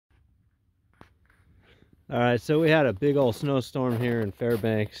All right, so we had a big old snowstorm here in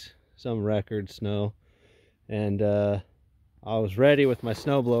Fairbanks, some record snow, and I was ready with my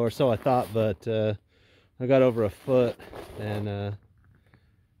snowblower, so I thought, but I got over a foot and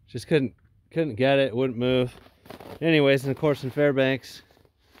just couldn't get it, wouldn't move. Anyways, and of course in Fairbanks,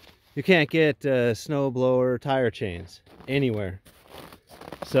 you can't get snowblower tire chains anywhere.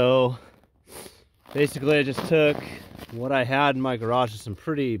 So basically I just took what I had in my garage, some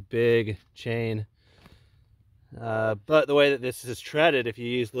pretty big chain. But the way that this is treaded, if you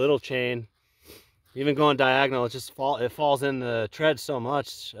use little chain, even going diagonal, it falls in the tread so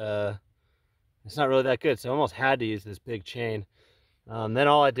much, it's not really that good. So I almost had to use this big chain. Then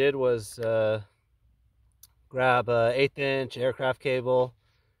all I did was grab a 1/8 inch aircraft cable,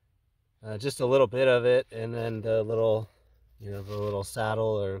 just a little bit of it, and then the little, the little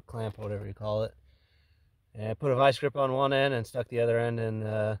saddle or clamp, or whatever you call it. And I put a vice grip on one end and stuck the other end in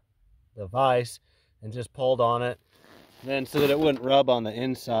the vice, and just pulled on it. Then so that it wouldn't rub on the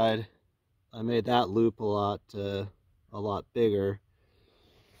inside, I made that loop a lot bigger.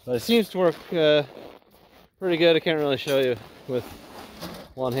 But it seems to work pretty good. I can't really show you with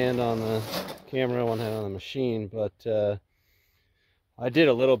one hand on the camera, one hand on the machine, but I did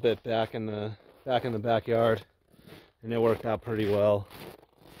a little bit back in the backyard, and it worked out pretty well.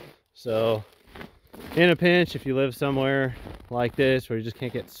 So in a pinch, if you live somewhere like this where you just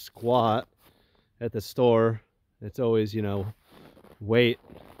can't get squat at the store, it's always, wait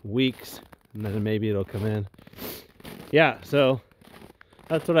weeks and then maybe it'll come in. Yeah, so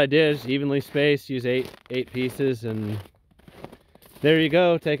that's what I did. Evenly spaced, use eight pieces, and there you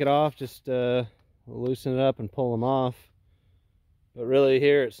go. Take it off, just loosen it up and pull them off. But really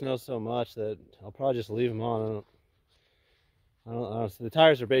here it snows so much that I'll probably just leave them on. I don't so the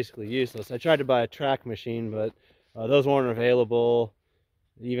tires are basically useless. I tried to buy a track machine, but those weren't available.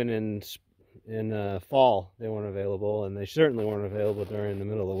 Even in fall they weren't available, and they certainly weren't available during the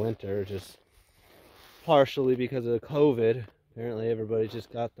middle of winter, just partially because of COVID. Apparently everybody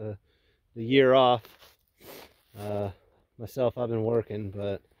just got the year off. Myself, I've been working,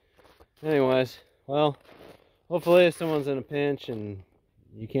 but anyways, well, hopefully if someone's in a pinch and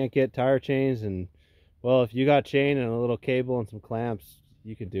you can't get tire chains, and well, if you got chain and a little cable and some clamps,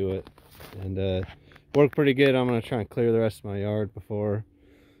 you could do it. And worked pretty good. I'm gonna try and clear the rest of my yard before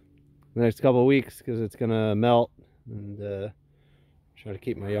the next couple of weeks, because it's gonna melt, and try to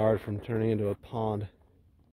keep my yard from turning into a pond.